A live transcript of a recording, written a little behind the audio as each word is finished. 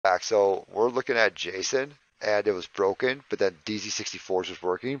back. So we're looking at Jason, and it was broken, but then DZ64's was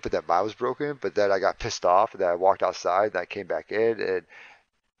working, but then mine was broken. But then I got pissed off, and then I walked outside, and I came back in, and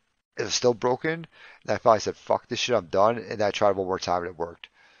it was still broken. And I finally said, "Fuck this shit, I'm done." And I tried one more time, and it worked.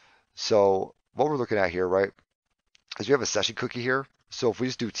 So what we're looking at here, right, is we have a session cookie here. So if we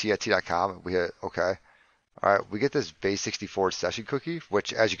just do t@t.com and we hit OK, all right, we get this base64 session cookie,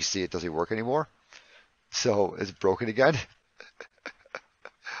 which as you can see, it doesn't work anymore. So it's broken again.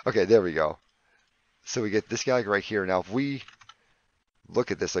 Okay, there we go. So we get this guy like right here. Now, if we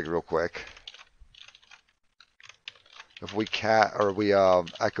look at this like real quick, if we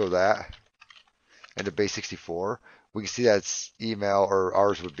echo that into base64, we can see that it's email, or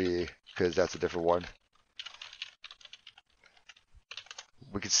ours would be, because that's a different one.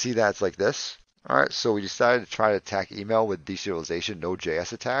 We can see that it's like this. All right, so we decided to try to attack email with deserialization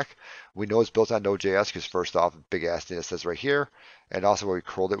Node.js attack. We know it's built on Node.js because first off, big ass thing that says right here, and also where we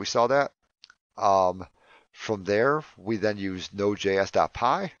curled it, we saw that. From there, we then use nodejs.py.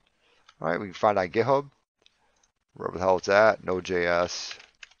 All right, we can find on GitHub, wherever the hell it's at, nodejs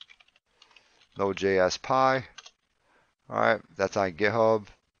py. All right, that's on GitHub.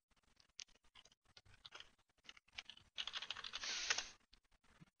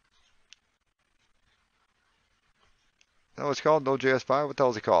 Know what it's called? Node.js py? What the hell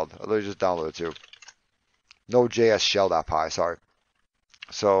is it called? I literally just downloaded it too. Node.js shell.py, sorry.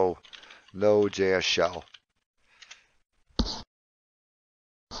 So, Node.js shell.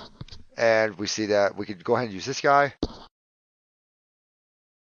 And we see that we could go ahead and use this guy.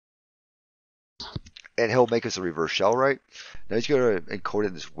 And he'll make us a reverse shell, right? Now he's going to encode it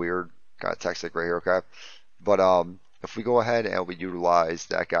in this weird kind of text like right here, okay? But if we go ahead and we utilize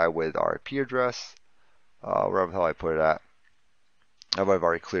that guy with our IP address, wherever the hell I put it at, I might have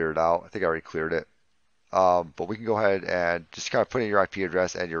already cleared it out. I think I already cleared it. But we can go ahead and just kind of put in your IP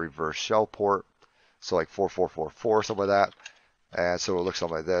address and your reverse shell port. So like 4444, something like that. And so it'll look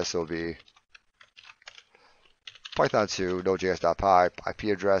something like this. It'll be Python2 nodejs.py IP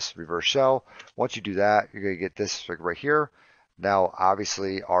address reverse shell. Once you do that, you're going to get this right here. Now,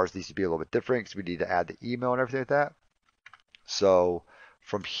 obviously, ours needs to be a little bit different because we need to add the email and everything like that. So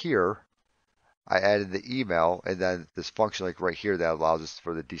from here, I added the email and then this function like right here that allows us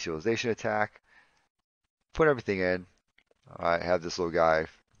for the deserialization attack. Put everything in. I have this little guy.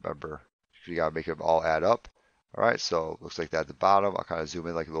 Remember, you got to make them all add up. All right, so it looks like that at the bottom. I'll kind of zoom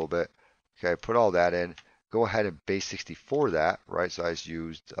in like a little bit. Okay, put all that in. Go ahead and base 64 that, right? So I just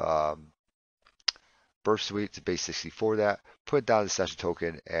used burst suite to base 64 that. Put it down the session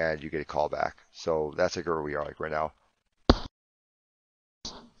token, and you get a callback. So that's like where we are like right now.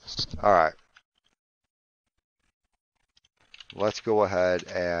 All right. Let's go ahead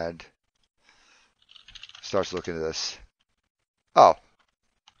and start looking at this. Oh.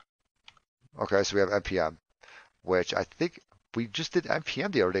 Okay, so we have npm, which I think we just did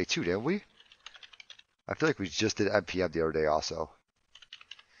npm the other day too, didn't we? I feel like we just did npm the other day also.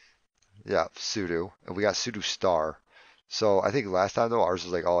 Yeah, sudo, and we got sudo star. So I think last time though, ours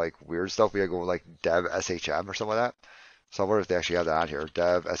was like all like weird stuff. We had to go with like dev shm or something like that. So I wonder if they actually have that on here.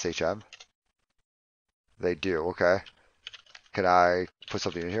 Dev shm. They do. Okay. Can I put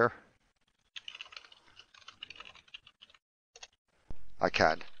something in here? I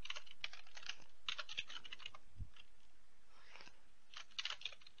can.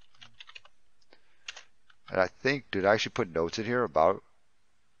 And I think, did I actually put notes in here about?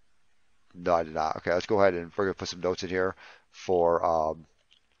 No, I did not. Okay, let's go ahead and we're gonna put some notes in here for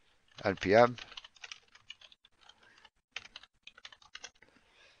npm.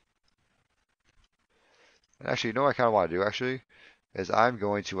 And actually, you know what I kind of want to do actually is I'm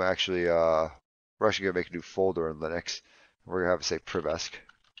going to actually we're actually gonna make a new folder in Linux. We're gonna have it say privesc.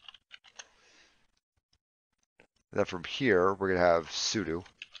 And then from here, we're gonna have sudo.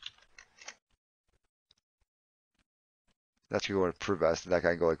 That's gonna go into privesc, and that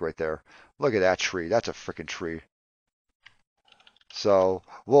can go like right there. Look at that tree. That's a freaking tree. So,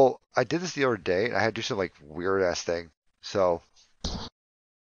 well, I did this the other day, and I had to do some like weird ass thing. So,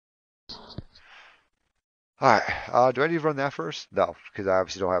 all right. Do I need to run that first? No, because I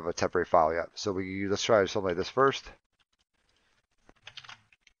obviously don't have a temporary file yet. So let's try something like this first.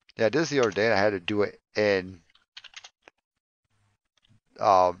 Yeah, I did this the other day, and I had to do it in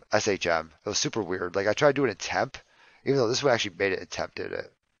SHM. It was super weird. Like I tried doing it in temp, even though this one actually made it in temp, did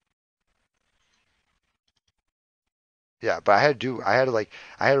it? Yeah, but I had to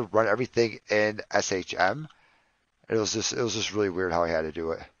run everything in SHM. It was just really weird how I had to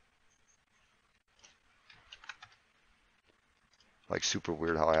do it. Like super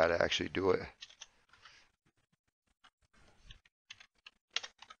weird how I had to actually do it.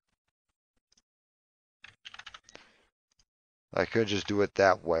 I couldn't just do it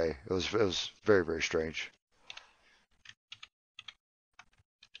that way. It was very, very strange.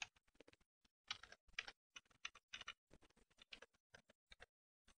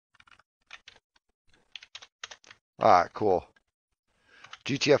 Alright, cool.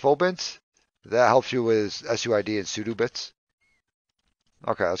 GTF opens. That helps you with SUID and sudo bits.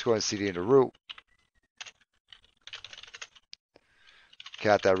 Okay, let's go ahead and CD into root.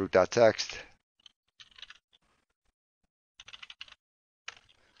 Cat that root.txt.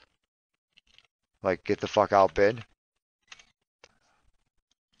 Like, get the fuck out bin.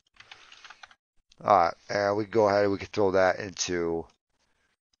 Alright, and we can go ahead and we can throw that into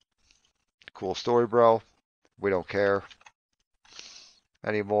cool story, bro. We don't care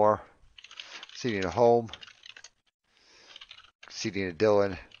anymore. CD into home. CD into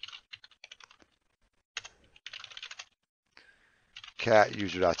Dylan. Cat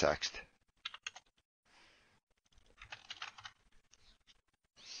user.txt.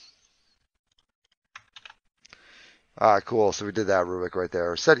 Alright, cool. So we did that Rubik right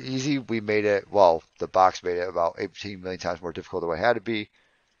there. Said easy. We made it, well, the box made it about 18 million times more difficult than it had to be.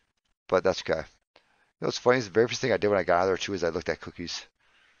 But that's okay. You know what's funny is the very first thing I did when I got out of there too is I looked at cookies.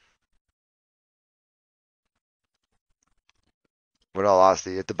 But in all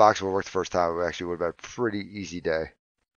honesty, if the box would have worked the first time, it actually would have been a pretty easy day.